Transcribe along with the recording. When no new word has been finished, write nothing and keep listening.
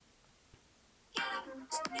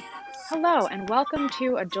Hello, and welcome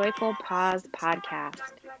to a Joyful Pause podcast.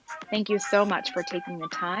 Thank you so much for taking the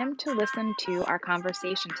time to listen to our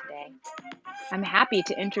conversation today. I'm happy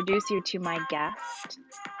to introduce you to my guest,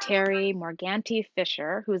 Terry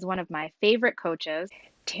Morganti-Fisher, who is one of my favorite coaches.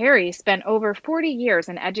 Terry spent over 40 years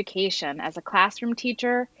in education as a classroom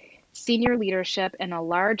teacher, senior leadership in a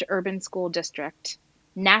large urban school district,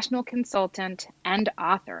 national consultant, and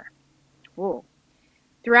author. Whoa.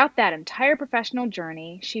 Throughout that entire professional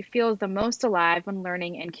journey, she feels the most alive when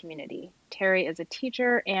learning in community. Terry is a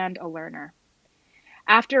teacher and a learner.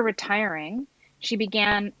 After retiring, she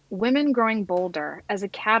began Women Growing Bolder as a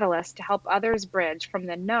catalyst to help others bridge from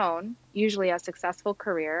the known, usually a successful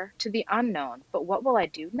career, to the unknown, but what will I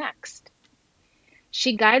do next?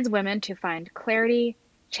 She guides women to find clarity,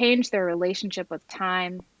 change their relationship with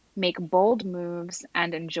time, make bold moves,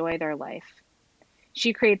 and enjoy their life.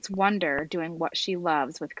 She creates wonder doing what she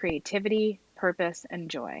loves with creativity, purpose, and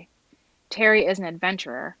joy. Terry is an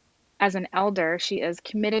adventurer. As an elder, she is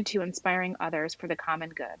committed to inspiring others for the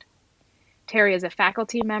common good. Terry is a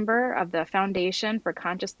faculty member of the Foundation for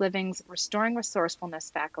Conscious Living's Restoring Resourcefulness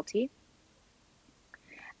faculty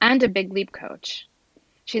and a Big Leap coach.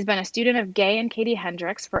 She's been a student of Gay and Katie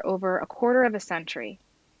Hendricks for over a quarter of a century.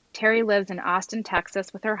 Terry lives in Austin,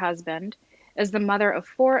 Texas with her husband, is the mother of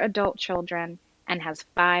 4 adult children, and has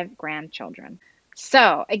 5 grandchildren.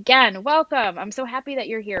 So, again, welcome. I'm so happy that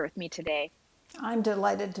you're here with me today. I'm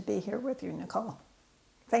delighted to be here with you, Nicole.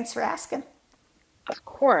 Thanks for asking. Of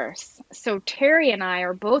course. So, Terry and I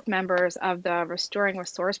are both members of the Restoring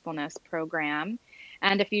Resourcefulness program.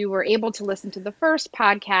 And if you were able to listen to the first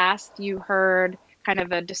podcast, you heard kind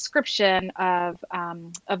of a description of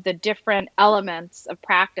the different elements of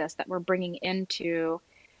practice that we're bringing into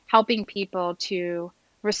helping people to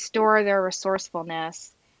restore their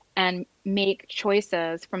resourcefulness and make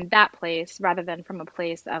choices from that place rather than from a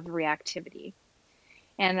place of reactivity.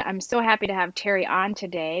 And I'm so happy to have Terry on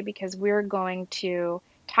today because we're going to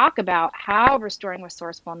talk about how restoring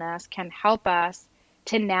resourcefulness can help us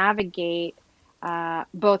to navigate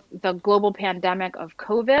both the global pandemic of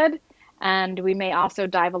COVID, and we may also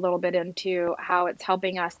dive a little bit into how it's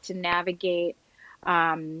helping us to navigate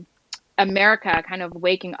America kind of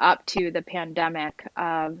waking up to the pandemic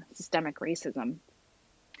of systemic racism.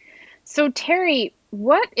 So, Terry,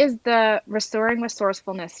 what is the restoring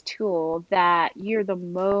resourcefulness tool that you're the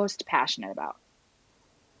most passionate about?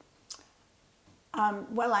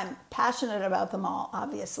 Well, I'm passionate about them all,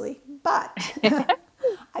 obviously, but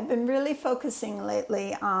I've been really focusing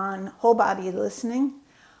lately on whole body listening.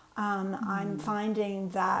 I'm finding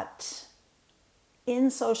that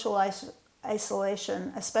in social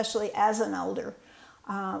isolation, especially as an elder,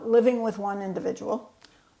 living with one individual,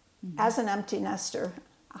 as an empty nester,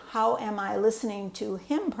 how am I listening to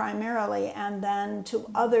him primarily and then to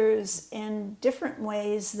others in different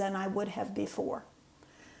ways than I would have before?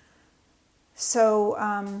 So,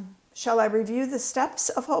 shall I review the steps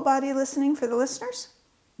of whole body listening for the listeners?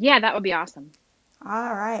 Yeah, that would be awesome.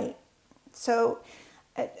 All right. So,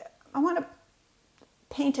 I want to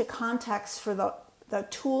paint a context for the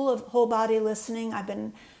tool of whole body listening. I've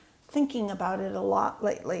been thinking about it a lot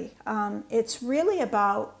lately. It's really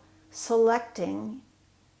about selecting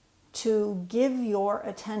to give your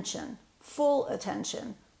attention, full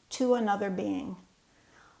attention, to another being.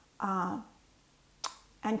 And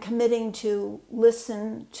committing to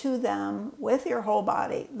listen to them with your whole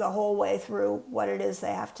body the whole way through what it is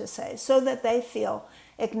they have to say so that they feel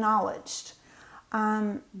acknowledged.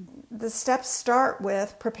 The steps start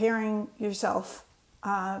with preparing yourself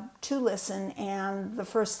to listen, and the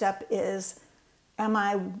first step is, am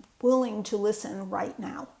I willing to listen right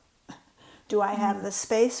now? Do I have the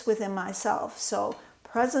space within myself? So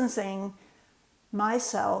presencing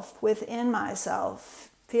myself within myself,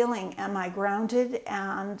 feeling, am I grounded,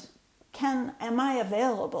 and am I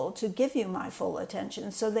available to give you my full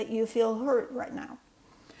attention so that you feel heard right now?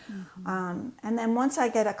 And then once I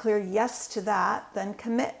get a clear yes to that, then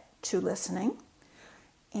commit to listening,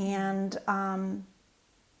 and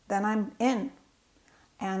then I'm in.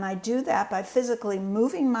 And I do that by physically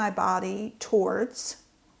moving my body towards,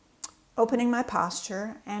 opening my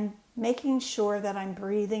posture, and making sure that I'm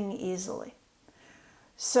breathing easily.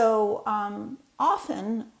 So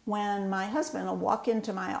often when my husband will walk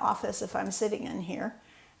into my office if I'm sitting in here,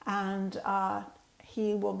 and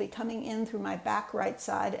he will be coming in through my back right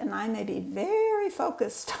side, and I may be very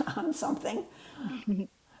focused on something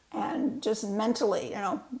and just mentally,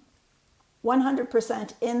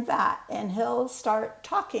 100% in that, and he'll start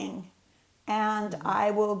talking, and I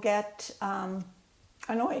will get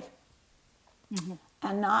annoyed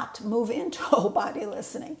and not move into whole body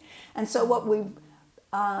listening. And so what we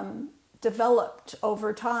developed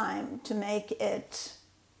over time to make it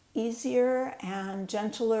easier and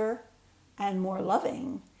gentler and more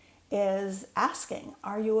loving is asking,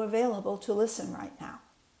 are you available to listen right now?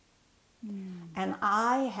 And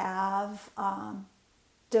I have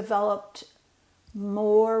developed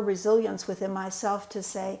more resilience within myself to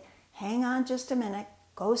say, hang on just a minute,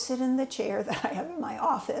 go sit in the chair that I have in my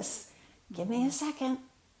office, give me a second.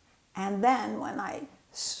 And then when I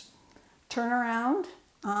turn around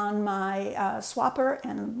on my swapper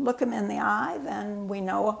and look him in the eye, then we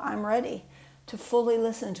know I'm ready to fully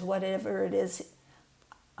listen to whatever it is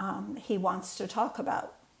he wants to talk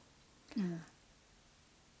about.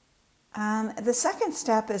 The second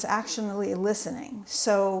step is actually listening.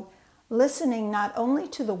 So listening not only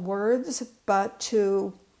to the words, but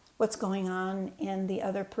to what's going on in the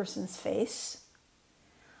other person's face.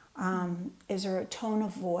 Is there a tone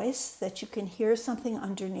of voice that you can hear something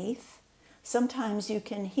underneath? Sometimes you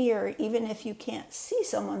can hear, even if you can't see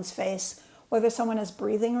someone's face, whether someone is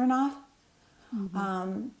breathing or not.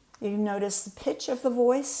 You notice the pitch of the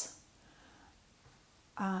voice.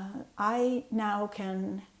 I now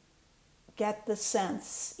can get the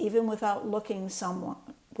sense, even without looking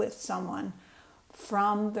with someone,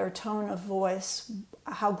 from their tone of voice,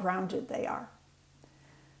 how grounded they are.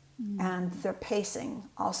 And their pacing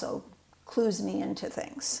also clues me into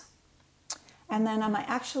things. And then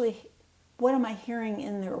what am I hearing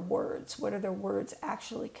in their words? What are their words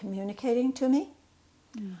actually communicating to me?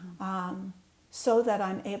 So that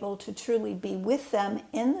I'm able to truly be with them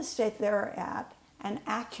in the state they're at and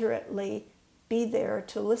accurately be there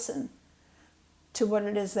to listen to what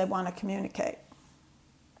it is they want to communicate.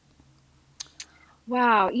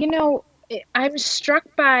 Wow. I'm struck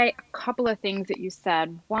by a couple of things that you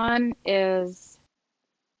said. One is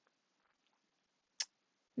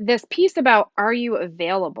this piece about, are you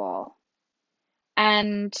available?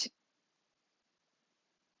 And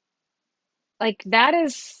like, that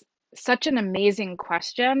is such an amazing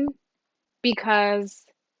question because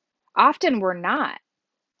often we're not.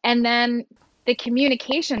 And then the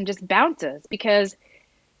communication just bounces because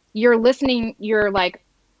you're listening,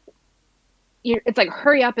 it's like,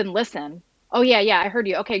 hurry up and listen. Oh, yeah, yeah, I heard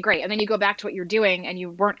you. Okay, great. And then you go back to what you're doing and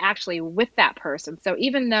you weren't actually with that person. So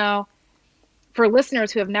even though for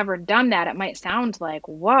listeners who have never done that, it might sound like,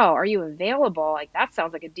 whoa, are you available? Like, that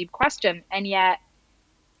sounds like a deep question. And yet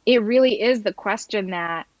it really is the question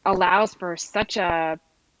that allows for such a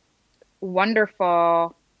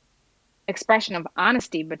wonderful expression of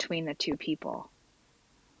honesty between the two people.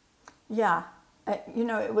 Yeah,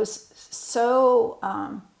 it was so,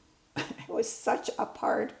 it was such a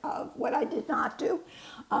part of what I did not do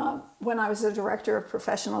when I was the director of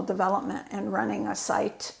professional development and running a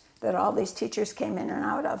site that all these teachers came in and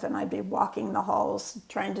out of, and I'd be walking the halls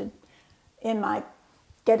trying to, in my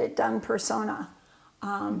get it done persona,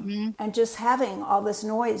 and just having all this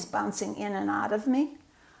noise bouncing in and out of me,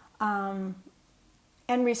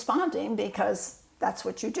 and responding because that's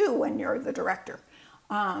what you do when you're the director.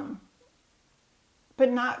 But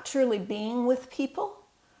not truly being with people.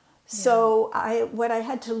 So what I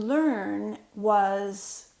had to learn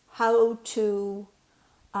was how to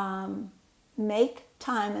make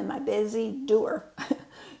time in my busy doer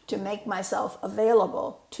to make myself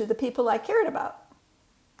available to the people I cared about.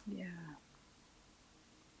 Yeah.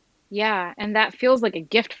 Yeah, and that feels like a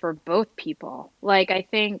gift for both people. Like I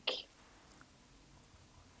think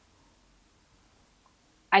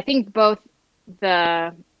both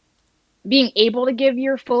the being able to give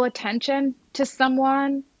your full attention to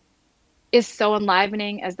someone is so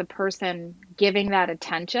enlivening as the person giving that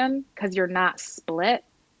attention because you're not split.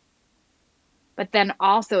 But then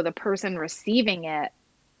also the person receiving it,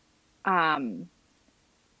 um,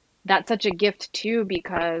 that's such a gift too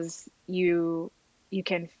because you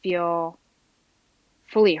can feel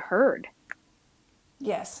fully heard.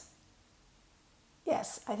 Yes,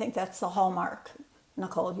 yes, I think that's the hallmark.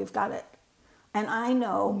 Nicole, you've got it. And I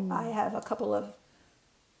know I Mm. have a couple of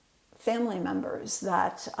family members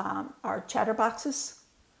that are chatterboxes,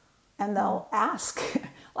 and Mm. they'll ask,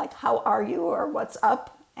 like, how are you or what's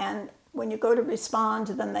up? And when you go to respond,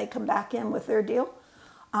 then they come back in with their deal.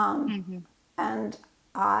 Mhm. And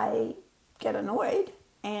I get annoyed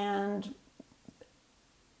and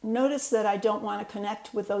notice that I don't want to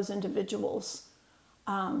connect with those individuals.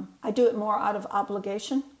 I do it more out of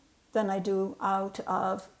obligation than I do out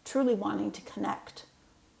of truly wanting to connect.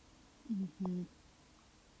 Mhm.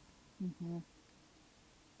 Mhm.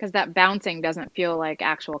 Because that bouncing doesn't feel like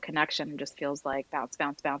actual connection. It just feels like bounce,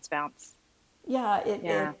 bounce, bounce, bounce. Yeah, it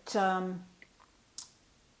Yeah. it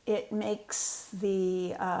it makes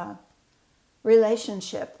the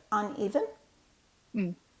relationship uneven,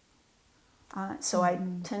 Mm. So I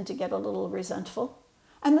Mm-hmm. tend to get a little resentful.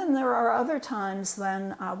 And then there are other times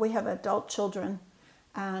when we have adult children,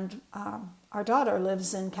 and our daughter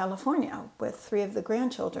lives in California with 3 of the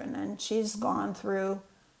grandchildren, and she's gone through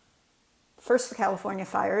first the California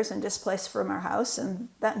fires and displaced from our house, and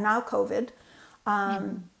that now COVID.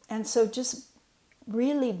 Mm-hmm. And so just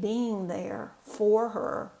really being there for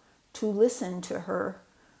her, to listen to her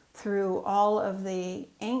through all of the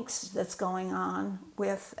angst that's going on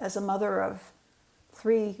with, as a mother of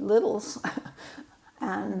 3 littles,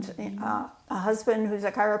 and Mm-hmm. a husband who's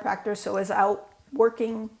a chiropractor, so is out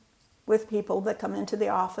working with people that come into the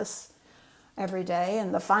office every day,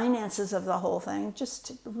 and the finances of the whole thing,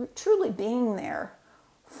 just truly being there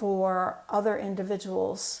for other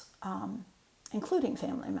individuals, including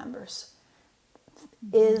family members,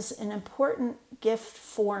 Mm-hmm. is an important gift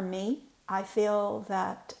for me. I feel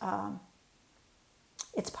that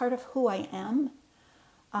it's part of who I am,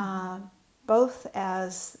 uh, both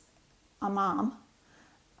as a mom,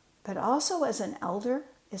 but also as an elder,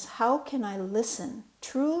 is how can I listen,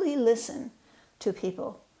 truly listen to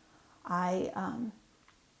people. I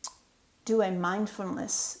do a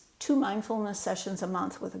mindfulness, 2 mindfulness sessions a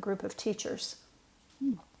month with a group of teachers.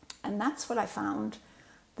 Mm-hmm. And that's what I found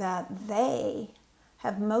that they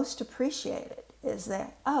have most appreciated, is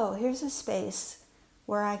that, oh, here's a space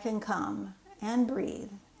where I can come and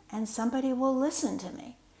breathe, and somebody will listen to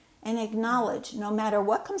me and acknowledge, no matter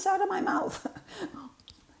what comes out of my mouth,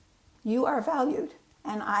 you are valued,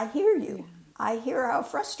 and I hear Yeah. you. I hear how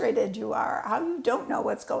frustrated you are, how you don't know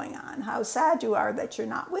what's going on, how sad you are that you're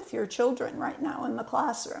not with your children right now in the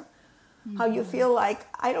classroom, how you Mm-hmm. feel like,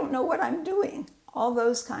 I don't know what I'm doing, all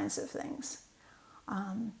those kinds of things.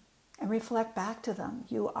 And reflect back to them.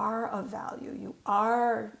 You are of value. You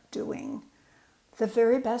are doing the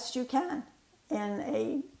very best you can in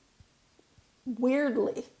a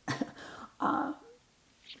weirdly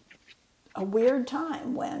a weird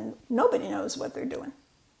time when nobody knows what they're doing.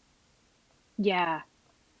 Yeah.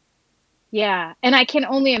 Yeah. And I can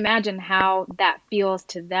only imagine how that feels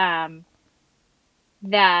to them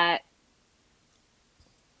that,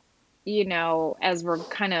 as we're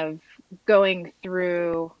kind of going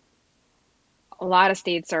through, a lot of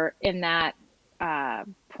states are in that uh,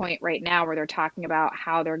 point right now where they're talking about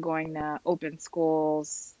how they're going to open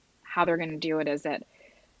schools, how they're going to do it. Is it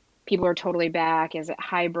people are totally back? Is it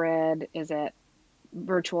hybrid? Is it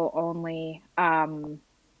virtual only?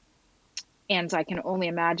 And so I can only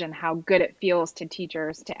imagine how good it feels to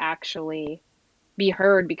teachers to actually be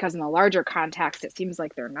heard because in the larger context, it seems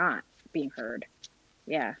like they're not being heard.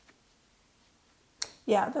 Yeah,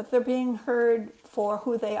 Yeah, that they're being heard for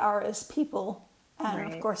who they are as people. And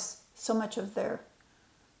of right. course, so much of their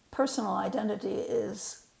personal identity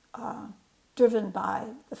is driven by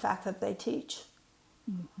the fact that they teach.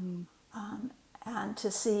 Hmm. And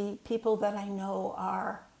to see people that I know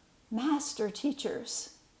are master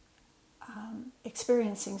teachers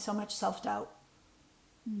experiencing so much self doubt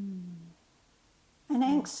Mm. and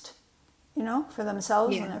Yeah. angst, for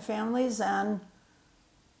themselves and Yeah. their families. And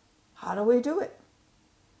how do we do it?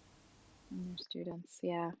 And their students.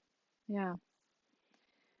 Yeah. Yeah.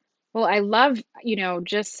 Well, I love,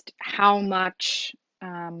 just how much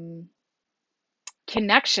um,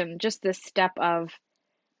 connection just this step of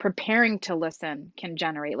preparing to listen can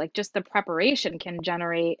generate. Like just the preparation can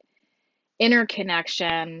generate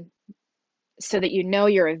interconnection so that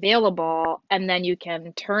you're available and then you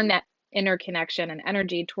can turn that interconnection and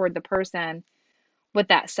energy toward the person with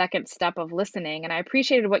that second step of listening. And I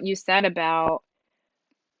appreciated what you said about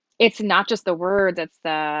it's not just the words, it's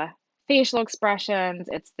the facial expressions,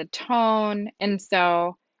 it's the tone. And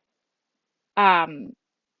so, um,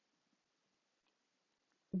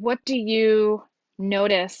 what do you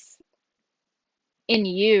notice in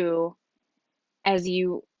you as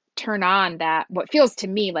you turn on that what feels to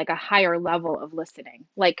me like a higher level of listening?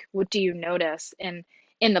 Like what do you notice in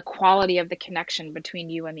the quality of the connection between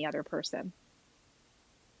you and the other person?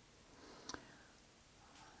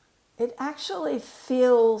 It actually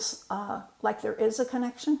feels like there is a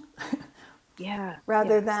connection Yeah,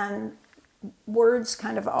 rather yes. than words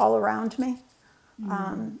kind of all around me.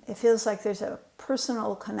 Mm, It feels like there's a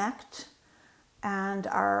personal connect, and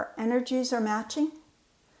our energies are matching.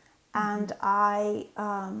 hmm. And I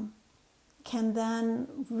can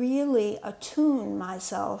then really attune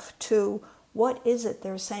myself to what is it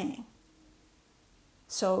they're saying.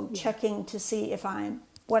 So Yeah. checking to see if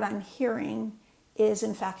what I'm hearing is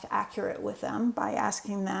in fact accurate with them by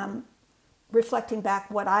asking them, reflecting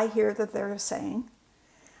back what I hear that they're saying,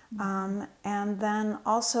 Hmm. and then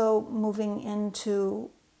also moving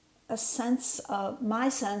into a sense of my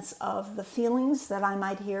sense of the feelings that I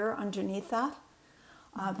might hear underneath that,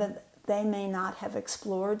 that they may not have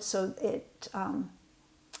explored. So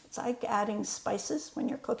it's like adding spices when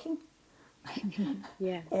you're cooking.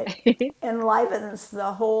 Yeah. It enlivens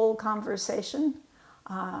the whole conversation,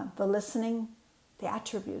 the listening, the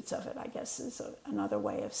attributes of it, I guess, is another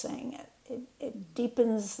way of saying it. It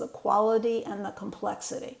deepens the quality and the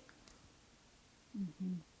complexity.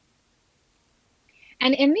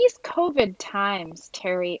 And in these COVID times,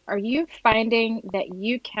 Terry, are you finding that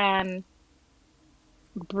you can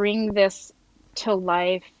bring this to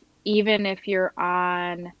life even if you're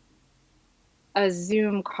on a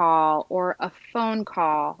Zoom call or a phone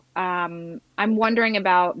call? I'm wondering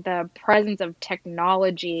about the presence of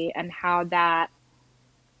technology and how that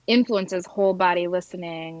influences whole body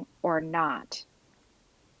listening or not.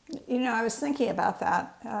 You know, I was thinking about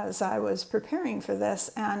that as I was preparing for this,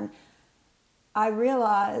 and I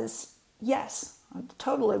realized, yes,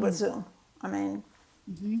 totally with Zoom. I mean,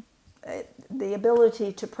 Mm-hmm. the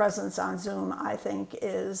ability to presence on Zoom, I think,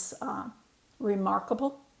 is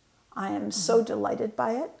remarkable. I am so delighted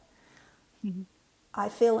by it. Hmm. I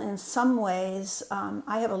feel in some ways,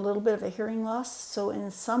 I have a little bit of a hearing loss, so in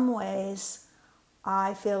some ways,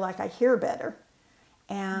 I feel like I hear better.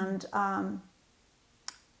 And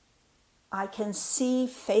I can see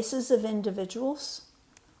faces of individuals,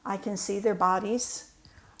 I can see their bodies.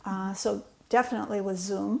 So, definitely with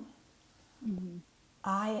Zoom. Hmm.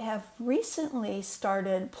 I have recently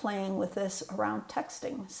started playing with this around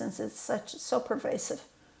texting since it's so pervasive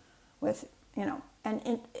with, you know, and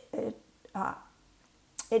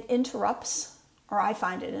it interrupts, or I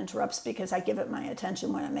find it interrupts because I give it my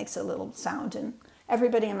attention when it makes a little sound, and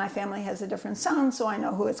everybody in my family has a different sound, so I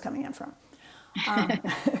know who it's coming in from.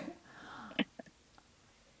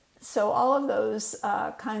 So all of those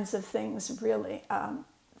kinds of things really,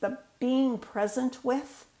 the being present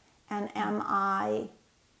with, and am I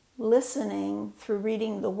listening through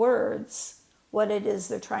reading the words what it is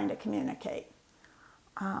they're trying to communicate.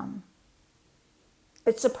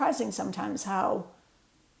 It's surprising sometimes how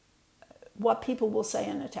what people will say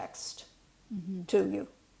in a text Hmm. to you,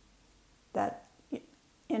 that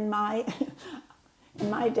in my in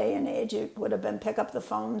my day and age it would have been pick up the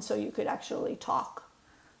phone so you could actually talk.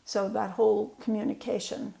 So that whole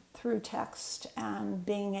communication through text and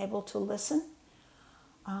being able to listen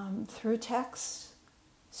through text.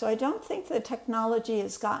 So I don't think the technology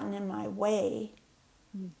has gotten in my way.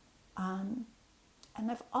 And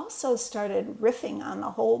I've also started riffing on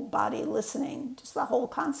the whole body listening, just the whole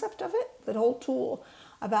concept of it, the whole tool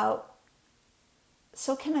about,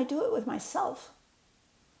 so can I do it with myself?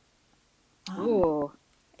 Ooh.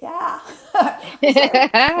 Yeah. I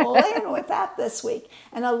started playing with that this week.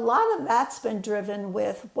 And a lot of that's been driven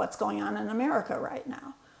with what's going on in America right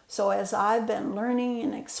now. So as I've been learning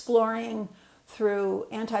and exploring through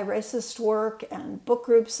anti-racist work and book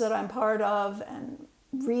groups that I'm part of and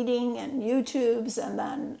reading and YouTubes, and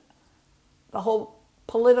then the whole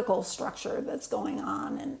political structure that's going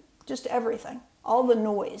on and just everything, all the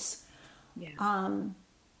noise, Yeah.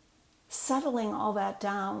 settling all that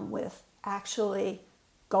down with actually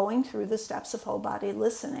going through the steps of whole body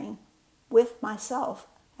listening with myself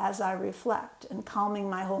as I reflect and calming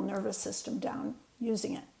my whole nervous system down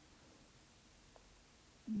using it.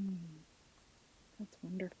 Mm, that's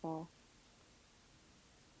wonderful.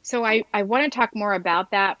 So I want to talk more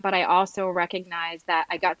about that, but I also recognize that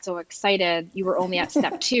I got so excited. You were only at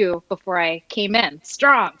step two before I came in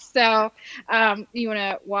strong. So you want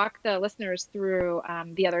to walk the listeners through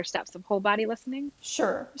the other steps of whole body listening?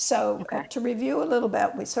 Sure. So, Okay. to review a little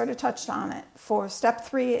bit, we sort of touched on it. For step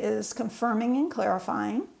 3 is confirming and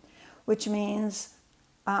clarifying, which means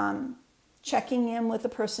checking in with the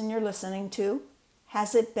person you're listening to.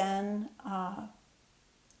 Has it been,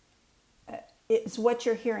 is what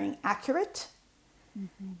you're hearing accurate? Hmm.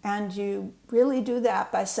 And you really do that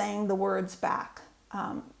by saying the words back.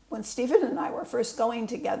 When Stephen and I were first going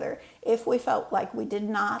together, if we felt like we did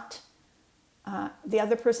not, the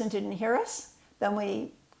other person didn't hear us, then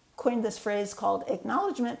we coined this phrase called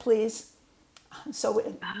acknowledgement, please. So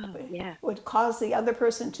Oh, it yeah. would cause the other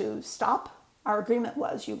person to stop. Our agreement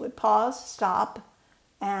was you would pause, stop,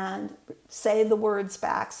 and say the words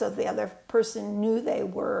back so the other person knew they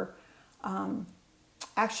were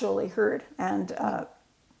actually heard. And Mm.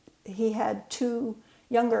 he had 2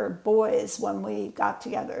 younger boys when we got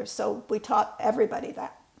together, so we taught everybody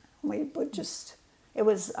that. We would just, it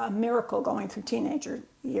was a miracle going through teenager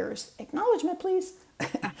years. Acknowledgement, please.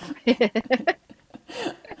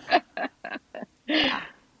 Yeah.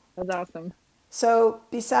 That's awesome. So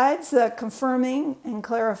besides the confirming and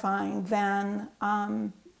clarifying, then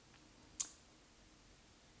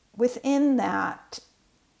within that,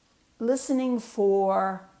 listening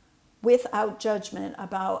for without judgment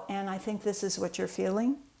about, and I think this is what you're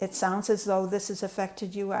feeling. It sounds as though this has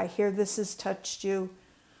affected you. I hear this has touched you.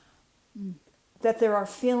 Mm. That there are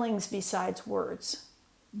feelings besides words.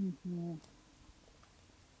 Mm-hmm.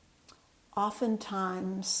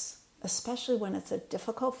 Oftentimes, especially when it's a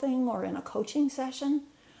difficult thing or in a coaching session,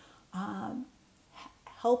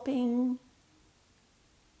 helping,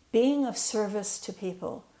 being of service to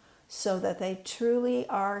people so that they truly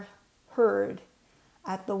are heard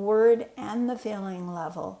at the word and the feeling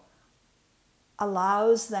level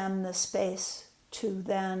allows them the space to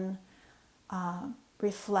then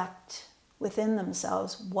reflect within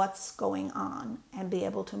themselves what's going on and be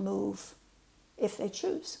able to move if they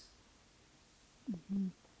choose. Mm-hmm.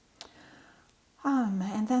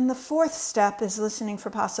 And then the fourth step is listening for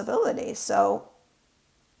possibilities. So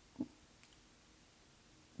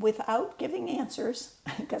without giving answers,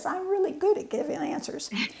 because I'm really good at giving answers.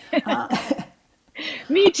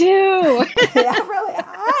 Me too. Yeah, really.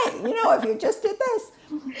 If you just did this.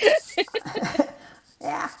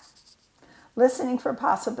 Yeah. Listening for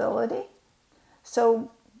possibility.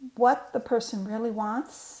 So what the person really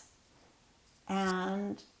wants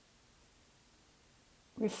and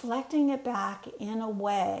reflecting it back in a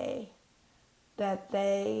way that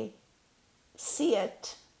they see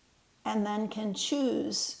it and then can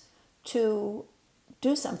choose to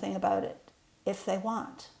do something about it if they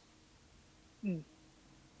want. Mm-hmm.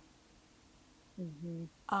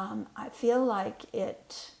 I feel like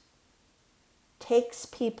it takes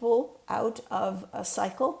people out of a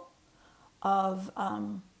cycle of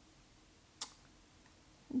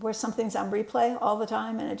where something's on replay all the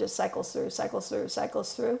time and it just cycles through, cycles through,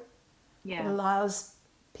 cycles through. It Yeah. allows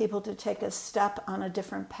people to take a step on a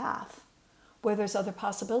different path where there's other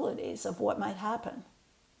possibilities of what might happen.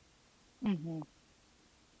 Mm-hmm.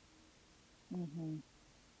 Mm-hmm.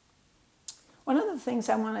 One of the things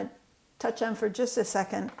I want to touch on for just a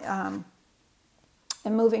second, and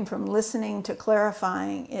moving from listening to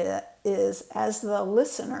clarifying it, is as the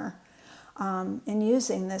listener in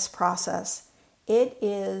using this process, it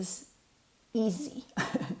is easy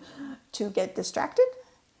to get distracted,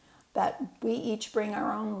 that we each bring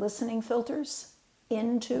our own listening filters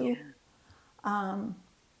into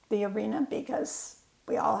the arena because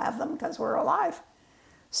we all have them because we're alive.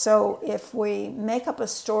 So if we make up a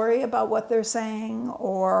story about what they're saying,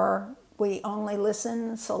 or we only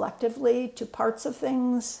listen selectively to parts of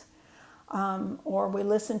things, or we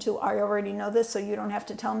listen to, I already know this, so you don't have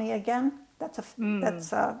to tell me again.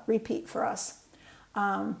 That's a repeat for us.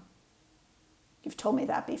 You've told me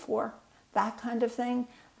that before. That kind of thing.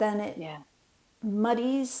 Then it Yeah.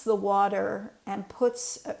 muddies the water and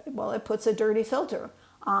puts a dirty filter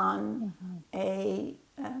on a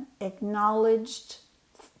acknowledged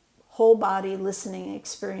whole body listening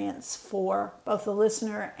experience for both the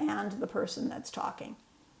listener and the person that's talking.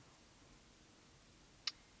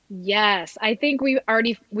 Yes, I think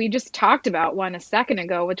we just talked about one a second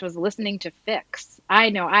ago, which was listening to fix. I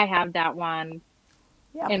know I have that one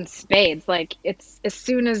Yep. in spades. Like it's as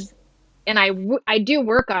soon as, and I do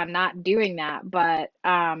work on not doing that, but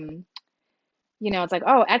it's like,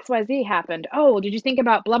 oh, XYZ happened. Oh, did you think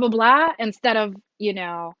about blah blah blah? Instead of,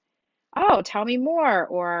 oh, tell me more,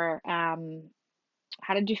 or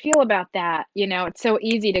how did you feel about that? It's so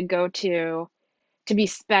easy to go to be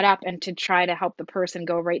sped up and to try to help the person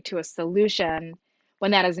go right to a solution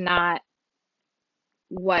when that is not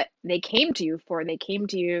what they came to you for. They came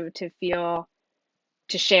to you to feel,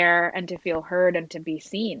 to share, and to feel heard and to be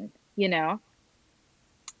seen. Yeah.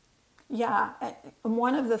 And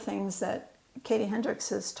one of the things that Katie Hendricks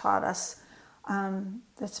has taught us,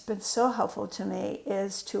 that's been so helpful to me,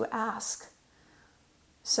 is to ask.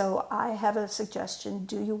 So I have a suggestion.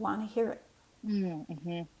 Do you want to hear it?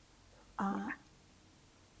 Mm-hmm.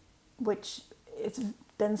 Which it's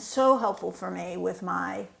been so helpful for me with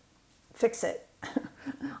my fix it.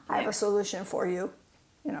 I have a solution for you.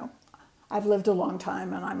 I've lived a long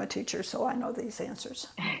time and I'm a teacher, so I know these answers.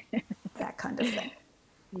 That kind of thing.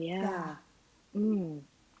 Yeah, Yeah. Mm.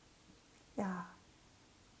 yeah.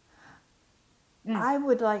 Mm. I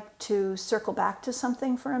would like to circle back to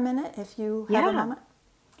something for a minute if you have a Yeah. moment.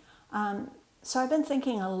 So I've been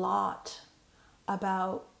thinking a lot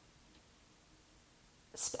about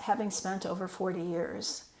having spent over 40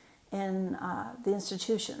 years in the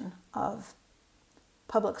institution of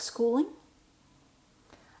public schooling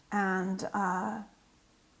and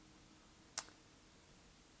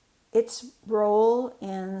its role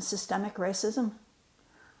in systemic racism.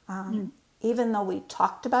 Mm. Even though we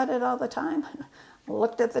talked about it all the time,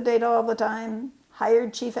 looked at the data all the time,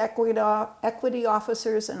 hired chief equity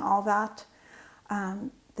officers and all that.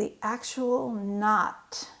 The actual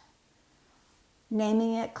not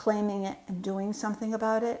naming it, claiming it, and doing something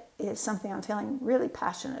about it is something I'm feeling really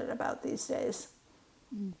passionate about these days.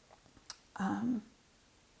 Mm.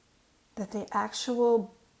 That the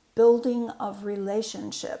actual building of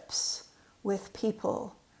relationships with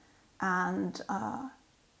people and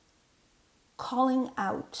calling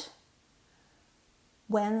out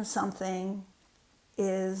when something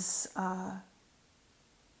is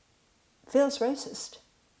feels racist,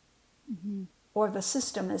 Mm-hmm. or the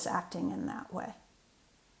system is acting in that way.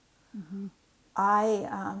 Mm-hmm.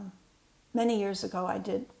 I many years ago I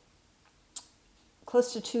did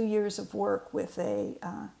close to 2 years of work with a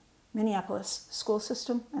Minneapolis school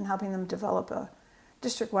system and helping them develop a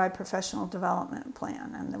district-wide professional development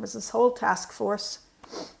plan. And there was this whole task force,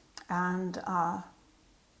 and I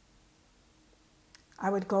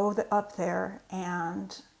would go up there,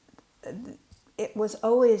 and it was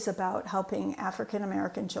always about helping African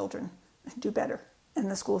American children do better in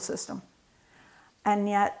the school system. And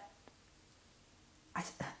yet,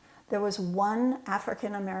 there was one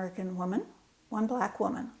African American woman, one black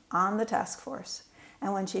woman on the task force.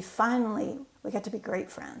 And when she finally, we got to be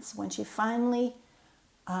great friends, when she finally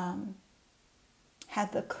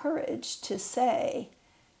had the courage to say,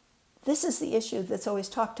 this is the issue that's always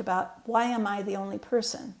talked about, why am I the only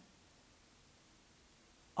person?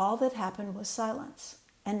 All that happened was silence,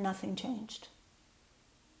 and nothing changed.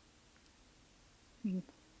 Mm-hmm.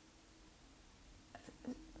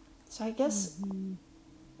 So I guess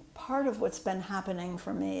part of what's been happening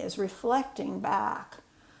for me is reflecting back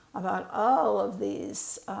about all of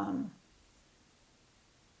these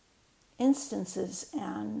instances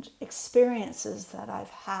and experiences that I've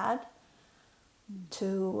had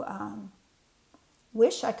to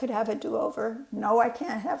wish I could have a do-over, no, I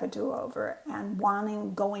can't have a do-over, and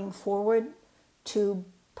wanting going forward to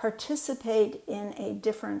participate in a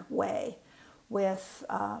different way with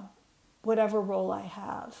whatever role I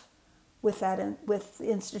have with that with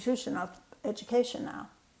the institution of education now.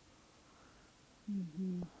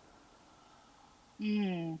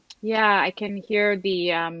 Mm-hmm. Yeah, I can hear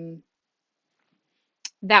the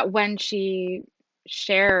that when she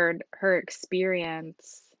shared her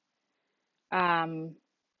experience, um,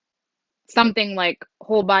 something like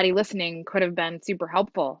whole body listening could have been super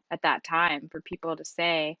helpful at that time for people to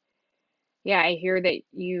say, yeah, I hear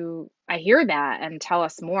that, and tell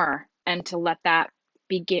us more, and to let that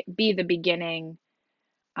be the beginning,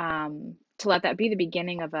 to let that be the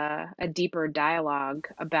beginning of a deeper dialogue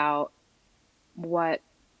about what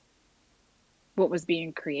was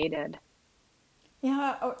being created.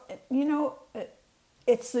 Yeah,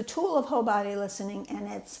 it's the tool of whole body listening,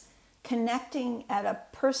 and it's connecting at a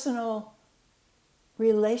personal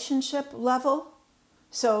relationship level.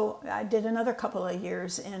 So I did another couple of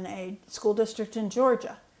years in a school district in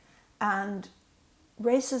Georgia, and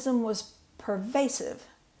racism was pervasive,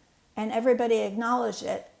 and everybody acknowledged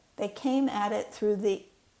it. They came at it through the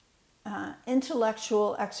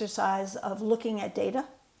intellectual exercise of looking at data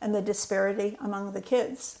and the disparity among the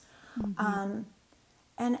kids. Mm-hmm.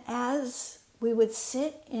 And as we would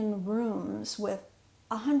sit in rooms with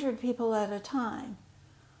 100 people at a time,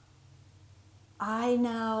 I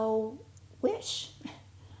now wish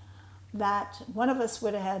that one of us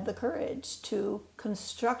would have had the courage to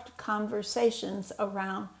construct conversations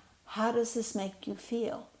around, how does this make you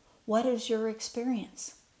feel? What is your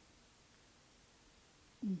experience?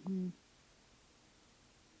 Mm-hmm.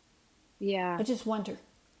 Yeah. I just wonder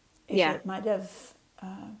if Yeah. it might have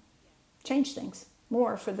changed things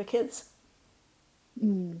more for the kids.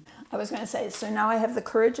 Mm. I was going to say, so now I have the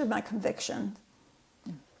courage of my conviction.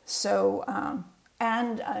 So,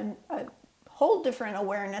 and a whole different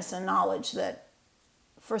awareness and knowledge that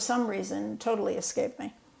for some reason totally escaped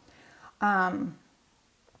me.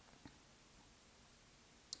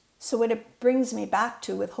 So what it brings me back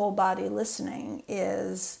to with whole body listening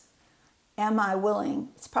is, am I willing,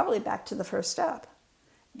 it's probably back to the first step.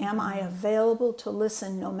 Am I available to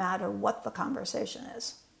listen no matter what the conversation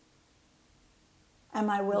is? Am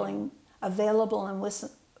I available and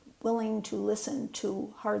willing to listen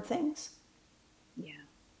to hard things? Yeah.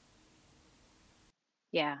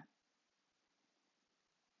 Yeah.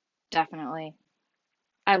 Definitely.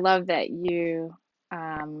 I love that you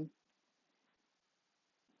um,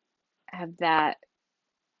 have that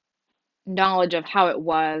knowledge of how it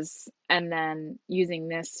was, and then using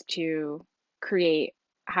this to create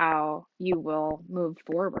how you will move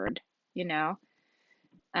forward, you know?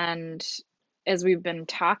 And as we've been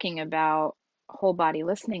talking about whole body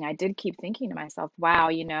listening, I did keep thinking to myself, wow,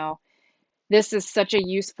 this is such a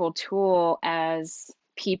useful tool as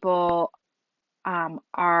people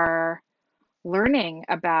are learning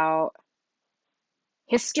about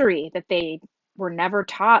history that they were never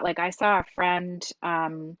taught. Like I saw a friend,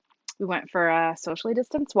 we went for a socially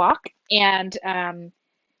distanced walk, and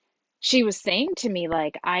she was saying to me,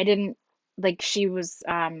 like, I didn't, like, she's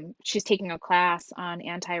taking a class on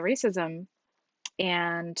anti-racism,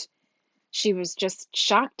 and she was just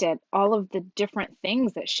shocked at all of the different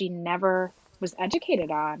things that she never was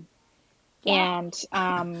educated on. Yeah.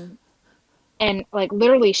 And like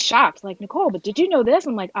literally shocked, like, Nicole, but did you know this?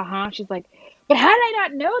 I'm like, uh-huh. She's like, but how did I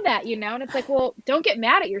not know that? And it's like, well, don't get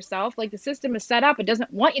mad at yourself. Like the system is set up, it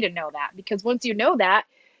doesn't want you to know that, because once you know that,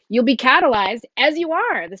 you'll be catalyzed as you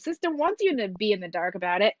are. The system wants you to be in the dark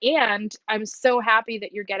about it. And I'm so happy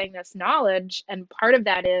that you're getting this knowledge. And part of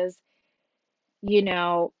that is,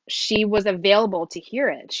 she was available to hear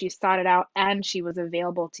it. She sought it out and she was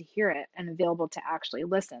available to hear it and available to actually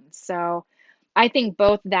listen. So I think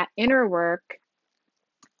both that inner work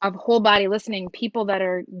of whole body listening, people that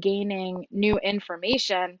are gaining new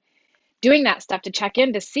information, doing that stuff to check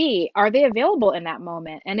in to see, are they available in that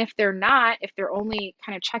moment? And if they're not, if they're only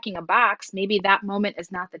kind of checking a box, maybe that moment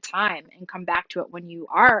is not the time, and come back to it when you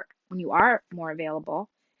are more available.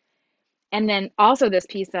 And then also this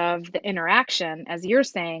piece of the interaction, as you're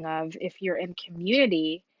saying, of if you're in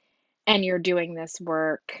community and you're doing this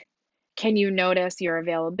work, can you notice your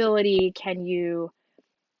availability? Can you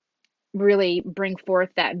really bring forth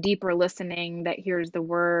that deeper listening that hears the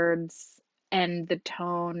words and the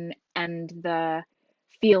tone and the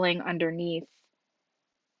feeling underneath,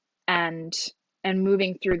 and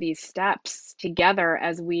moving through these steps together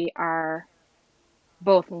as we are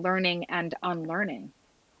both learning and unlearning.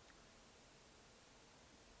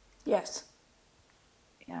 Yes.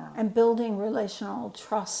 Yeah. And building relational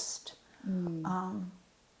trust Mm.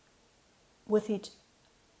 with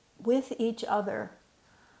each other.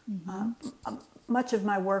 Hmm. Much of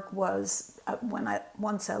my work was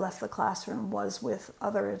once I left the classroom was with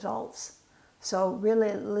other adults. So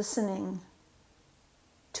really listening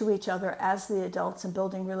to each other as the adults and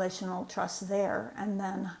building relational trust there, and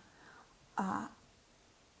then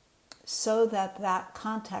so that that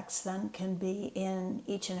context then can be in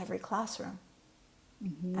each and every classroom,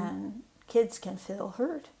 Hmm. and kids can feel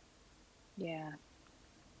heard. Yeah.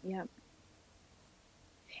 Yep.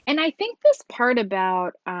 And I think this part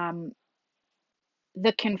about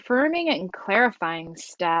the confirming and clarifying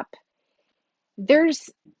step, there's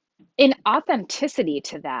an authenticity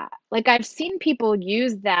to that. Like I've seen people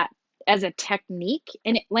use that as a technique,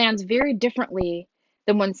 and it lands very differently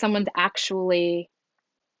than when someone's actually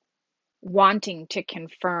wanting to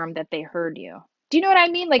confirm that they heard you. Do you know what I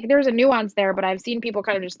mean? Like there's a nuance there, but I've seen people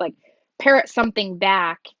kind of just like parrot something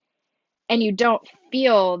back, and you don't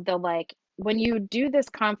feel the, like, when you do this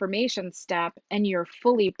confirmation step and you're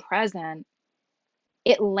fully present,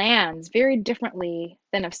 it lands very differently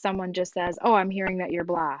than if someone just says, "Oh, I'm hearing that you're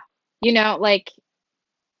blah." Like,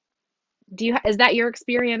 is that your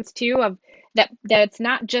experience too, of that it's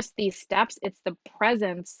not just these steps, it's the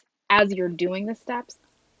presence as you're doing the steps?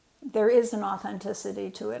 There is an authenticity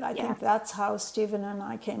to it. I Yeah. think that's how Stephen and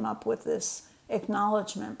I came up with this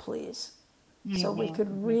acknowledgement, please. So we Hmm. could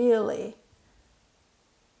Hmm. really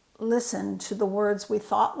listen to the words we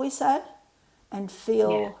thought we said and Yeah.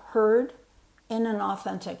 feel heard in an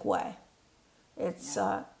authentic way. It's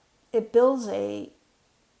Yeah. it builds a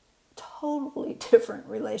totally different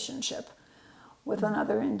relationship with Hmm.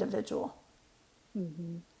 another individual.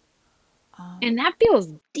 Hmm. And that feels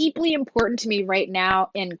deeply important to me right now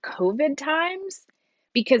in COVID times,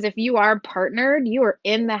 because if you are partnered, you are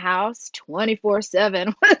in the house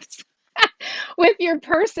 24/7 with your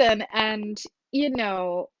person. And, you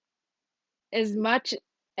know, as much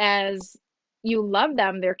as you love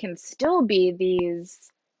them, there can still be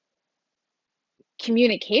these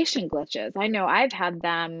communication glitches. I know I've had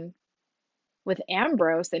them with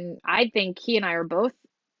Ambrose, and I think he and I are both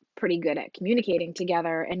pretty good at communicating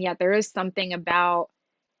together. And yet there is something about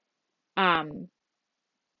um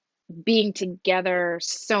being together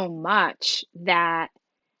so much that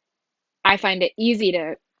I find it easy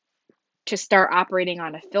to start operating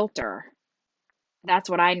on a filter. That's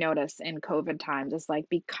what I notice in COVID times. It's like,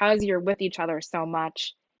 because you're with each other so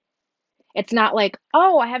much, it's not like,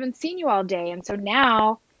 "Oh, I haven't seen you all day." And so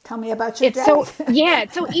now Tell me about your it's day. so, yeah,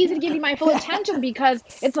 it's so easy to give you my full attention, because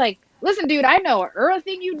it's like, "Listen, dude, I know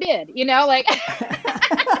everything you did," like.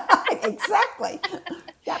 Exactly.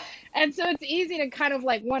 Yep. And so it's easy to kind of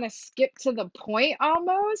like want to skip to the point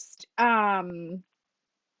almost. I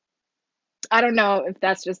don't know if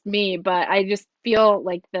that's just me, but I just feel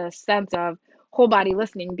like the sense of whole body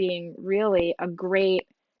listening being really a great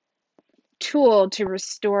tool to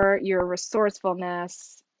restore your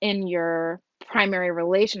resourcefulness in your primary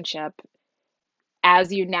relationship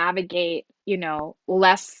as you navigate,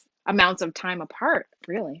 less amounts of time apart,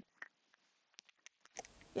 really.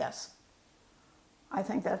 Yes, I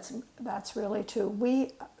think that's really true.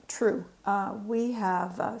 We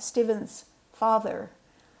have Stephen's father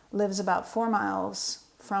lives about 4 miles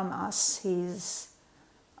from us.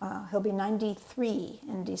 He'll be 93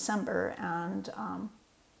 in December, and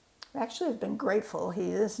we actually have been grateful.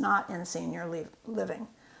 He is not in senior living,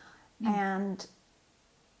 Mm. and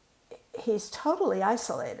he's totally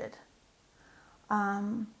isolated.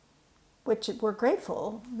 Which we're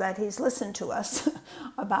grateful that he's listened to us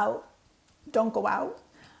about don't go out.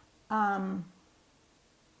 And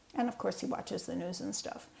of course, he watches the news and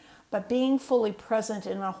stuff. But being fully present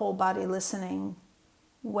in a whole body listening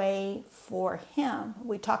way for him,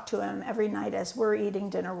 we talk to him every night as we're eating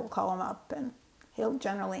dinner. We'll call him up and he'll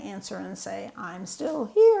generally answer and say, I'm still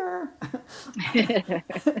here. Yeah.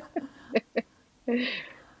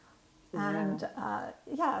 And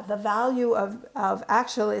yeah, the value of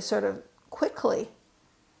actually sort of quickly,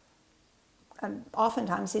 and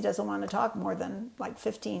oftentimes he doesn't want to talk more than like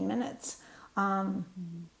 15 minutes. Mhm.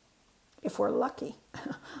 If we're lucky.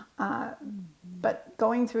 Mhm. But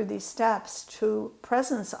going through these steps to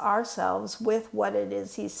presence ourselves with what it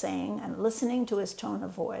is he's saying and listening to his tone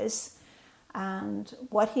of voice and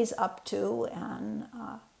what he's up to, and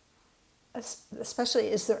especially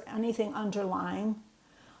is there anything underlying,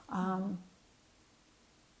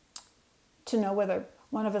 to know whether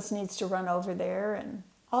one of us needs to run over there and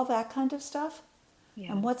all that kind of stuff. And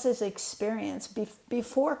Yeah. what's his experience?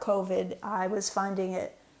 Before COVID, I was finding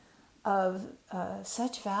it of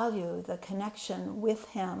such value, the connection with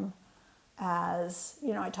him. As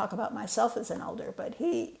you know, I talk about myself as an elder, but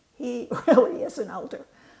he really is an elder.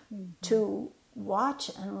 Mhm. To watch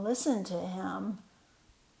and listen to him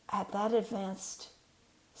at that advanced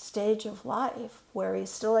stage of life where he's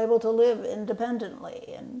still able to live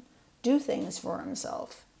independently and do things for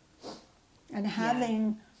himself, and Yeah.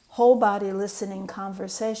 having whole body listening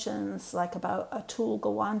conversations like about Atul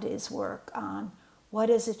Gawande's work on what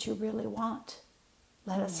is it you really want?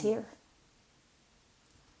 Let us Mm. hear.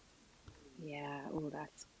 Yeah. Oh,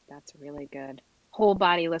 that's really good. Whole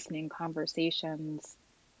body listening conversations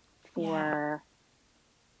Yeah, for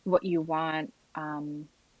what you want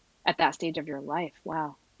at that stage of your life.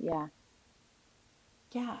 Wow. Yeah.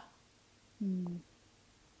 yeah, Mm.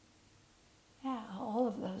 yeah, all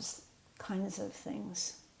of those kinds of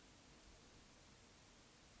things.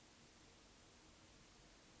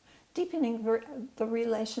 Deepening the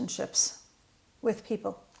relationships with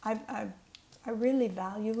people. I really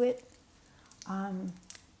value it. Um,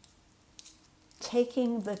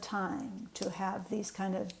 Taking the time to have these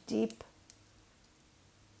kind of deep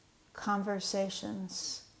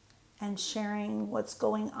conversations and sharing what's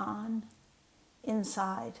going on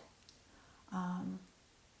inside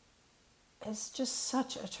is just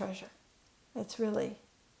such a treasure. It's really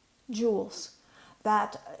jewels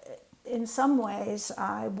that, in some ways,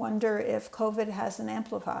 I wonder if COVID hasn't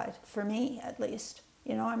amplified, for me at least.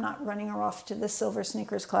 You know, I'm not running her off to this silver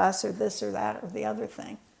sneakers class or this or that or the other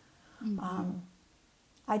thing. Hmm.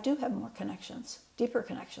 I do have more connections, deeper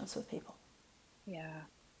connections with people. Yeah.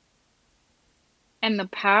 And the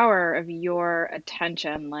power of your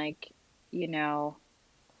attention, like, you know,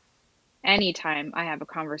 anytime I have a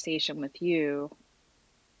conversation with you,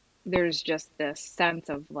 there's just this sense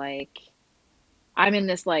of like, I'm in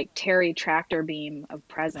this like Terry tractor beam of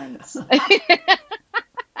presence.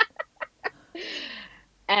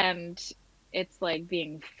 And it's like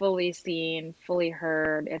being fully seen, fully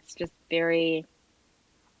heard. It's just very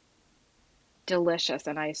delicious.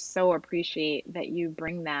 And I so appreciate um, that you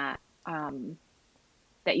bring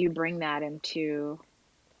that into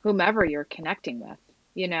whomever you're connecting with,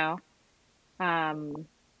 you know? Um,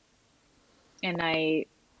 and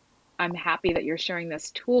I'm happy that you're sharing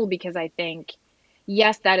this tool because I think,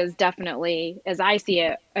 yes, that is definitely, as I see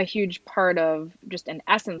it, a huge part of just an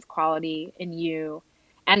essence quality in you.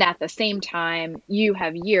 And at the same time, you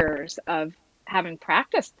have years of having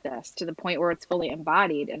practiced this to the point where it's fully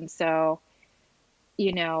embodied. And so,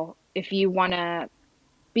 if you want to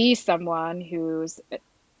be someone who's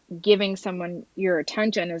giving someone your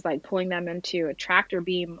attention is like pulling them into a tractor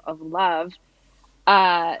beam of love,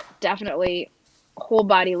 definitely whole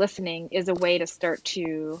body listening is a way to start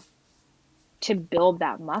to build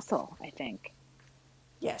that muscle, I think.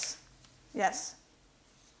 Yes, yes.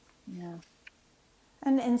 Yeah.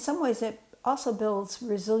 And in some ways, it also builds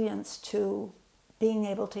resilience to being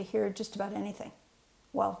able to hear just about anything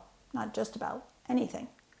well. not just about, anything.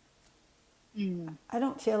 Mm. I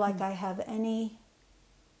don't feel like I have anything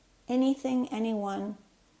anyone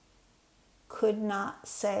could not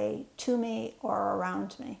say to me or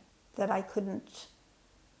around me that I couldn't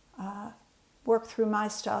work through my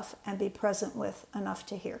stuff and be present with enough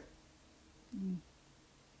to hear. Mm.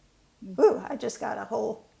 Ooh, I just got a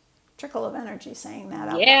whole trickle of energy saying that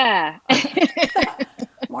out loud. Yeah.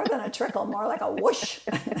 More than a trickle, more like a whoosh.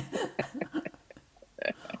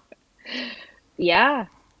 Yeah.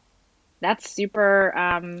 That's super,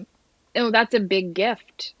 oh, that's a big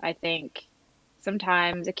gift, I think.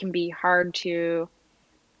 Sometimes it can be hard to,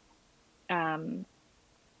 um,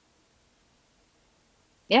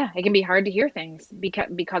 yeah, it can be hard to hear things because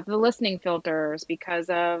of the listening filters, because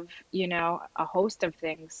of, a host of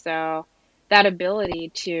things. So that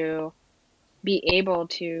ability to be able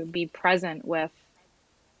to be present with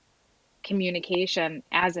communication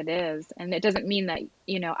as it is, and it doesn't mean that,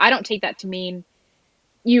 I don't take that to mean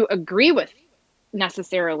you agree with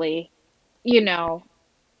necessarily, you know,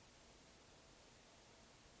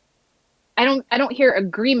 I don't hear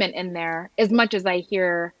agreement in there as much as I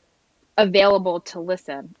hear available to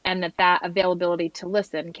listen, and that availability to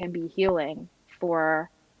listen can be healing for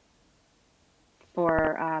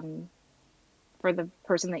for um for the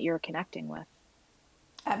person that you're connecting with.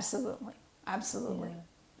 Absolutely. Absolutely. Yeah.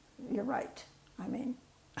 You're right. I mean,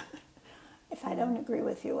 if I Yeah. don't agree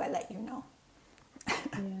with you, I let you know.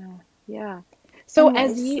 Yeah. Yeah. So In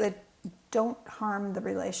as ways you that don't harm the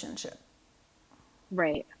relationship.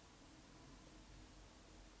 right,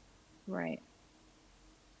 right.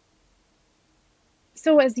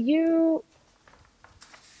 So as you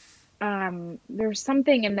there's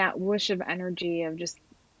something in that whoosh of energy of just,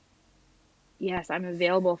 yes, I'm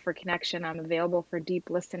available for connection, I'm available for deep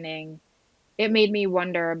listening. It made me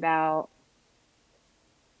wonder about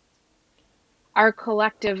our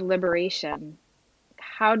collective liberation.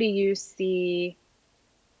 How do you see,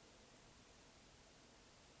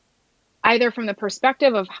 either from the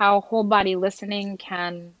perspective of how whole body listening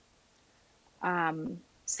can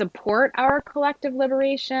support our collective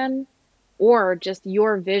liberation, or just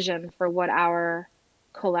your vision for what our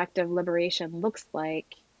collective liberation looks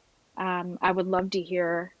like? I would love to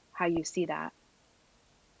hear how you see that.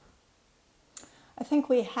 I think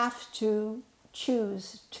we have to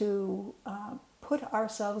choose to put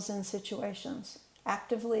ourselves in situations,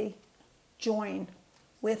 actively join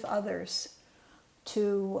with others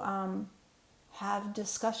to have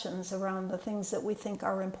discussions around the things that we think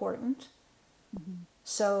are important. Mhm.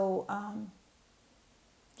 So,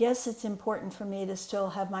 yes, it's important for me to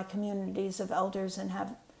still have my communities of elders and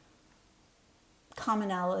have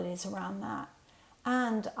commonalities around that.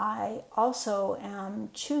 And I also am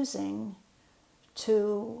choosing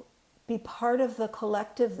to be part of the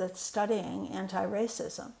collective that's studying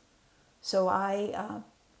anti-racism. So I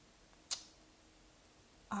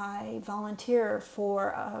volunteer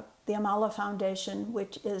for the Amala Foundation,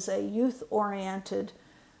 which is a youth-oriented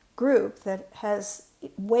group that has,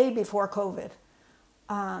 way before COVID,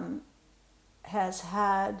 has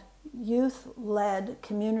had youth-led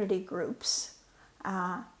community groups,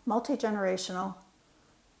 multi-generational,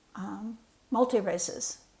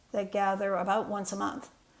 multi-races, that gather about once a month.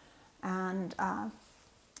 And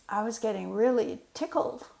I was getting really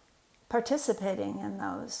tickled participating in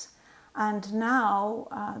those. And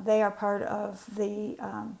now they are part of the,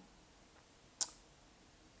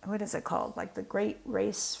 what is it called? Like the Great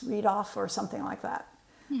Race Read Off or something like that.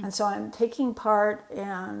 Hmm. And so I'm taking part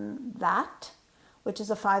in that, which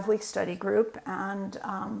is a 5-week study group. And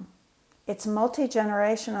it's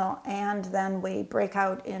multi-generational. And then we break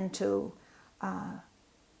out into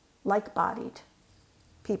like-bodied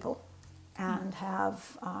people and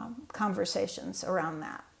have conversations around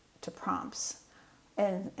that to prompts.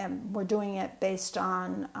 And we're doing it based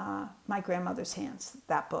on My Grandmother's Hands,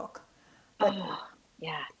 that book. But Oh,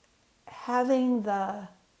 yeah. having the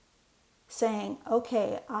saying,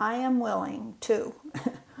 okay, I am willing to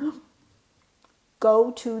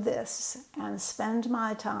go to this and spend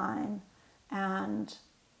my time and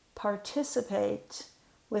participate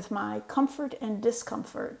with my comfort and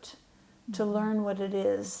discomfort to Mhm. learn what it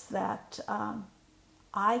is that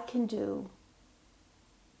I can do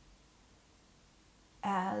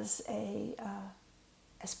as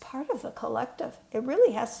as part of the collective. It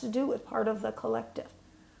really has to do with part of the collective.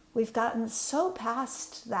 We've gotten so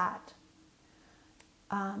past that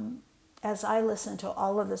as I listen to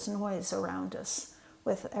all of this noise around us,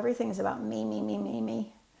 with everything's about me, me, me, me,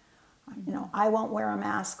 me. You know, Mhm. I won't wear a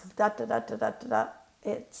mask. Da da da da da da. Da.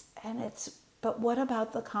 It's. But what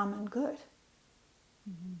about the common good?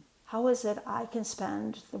 Mhm. How is it I can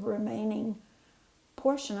spend the remaining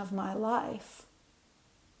portion of my life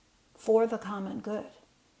for the common good.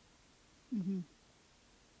 Mm-hmm.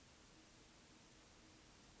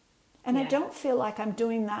 And I Yeah. don't feel like I'm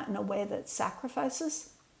doing that in a way that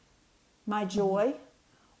sacrifices my Mm-hmm. joy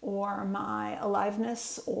or my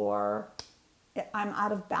aliveness, or I'm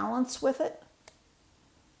out of balance with it.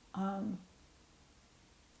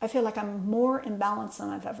 I feel like I'm more in balance than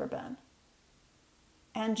I've ever been,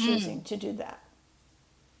 and choosing Mm. to do that.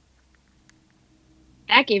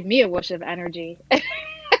 That gave me a whoosh of energy.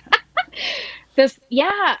 This,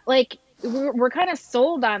 yeah, like we're kind of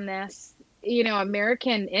sold on this,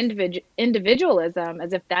 American individualism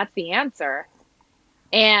as if that's the answer.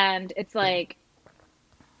 And it's like,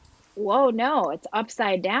 whoa, no, it's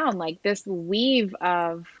upside down. Like this weave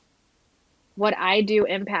of what I do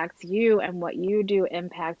impacts you, and what you do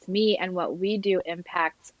impacts me, and what we do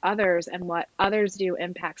impacts others, and what others do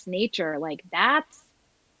impacts nature. Like that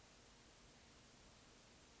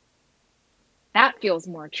feels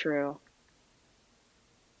more true.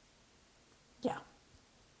 Yeah,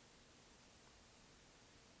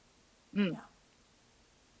 Mm. yeah.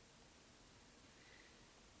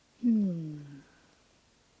 Hmm.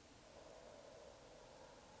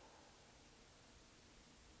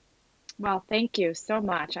 Well, thank you so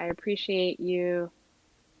much. I appreciate you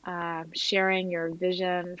sharing your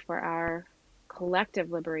vision for our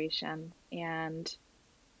collective liberation. And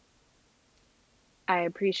I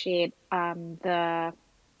appreciate the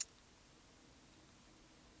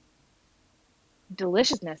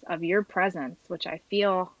deliciousness of your presence, which I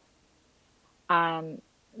feel on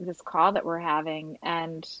this call that we're having,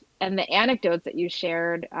 and the anecdotes that you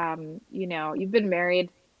shared. You've been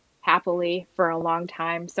married happily for a long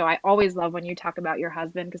time. So I always love when you talk about your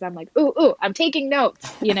husband because I'm like, ooh, I'm taking notes.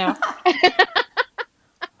 So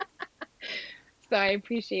I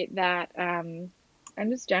appreciate that. And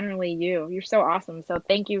just generally you. You're so awesome. So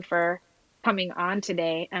thank you for coming on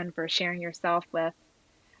today and for sharing yourself with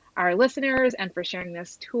our listeners and for sharing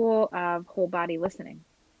this tool of whole body listening.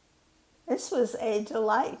 This was a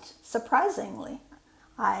delight, surprisingly.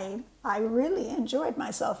 I really enjoyed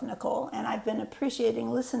myself, Nicole, and I've been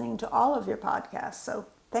appreciating listening to all of your podcasts. So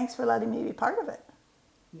thanks for letting me be part of it.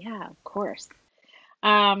 Yeah, of course.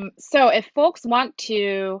 So if folks want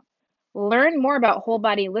to learn more about whole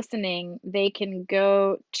body listening, they can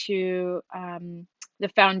go to the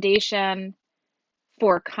Foundation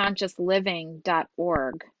for Conscious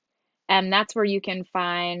Living.org. And that's where you can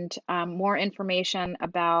find more information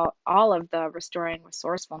about all of the Restoring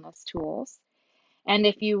Resourcefulness tools. And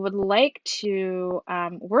if you would like to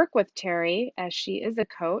work with Terry, as she is a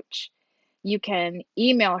coach, you can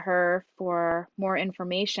email her for more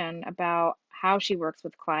information about how she works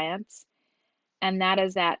with clients. And that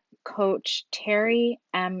is at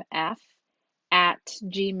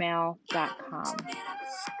coachterrymf@gmail.com.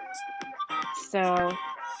 So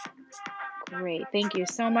great. Thank you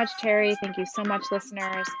so much, Terry. Thank you so much,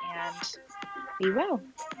 listeners, and be well.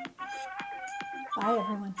 Bye,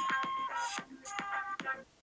 everyone.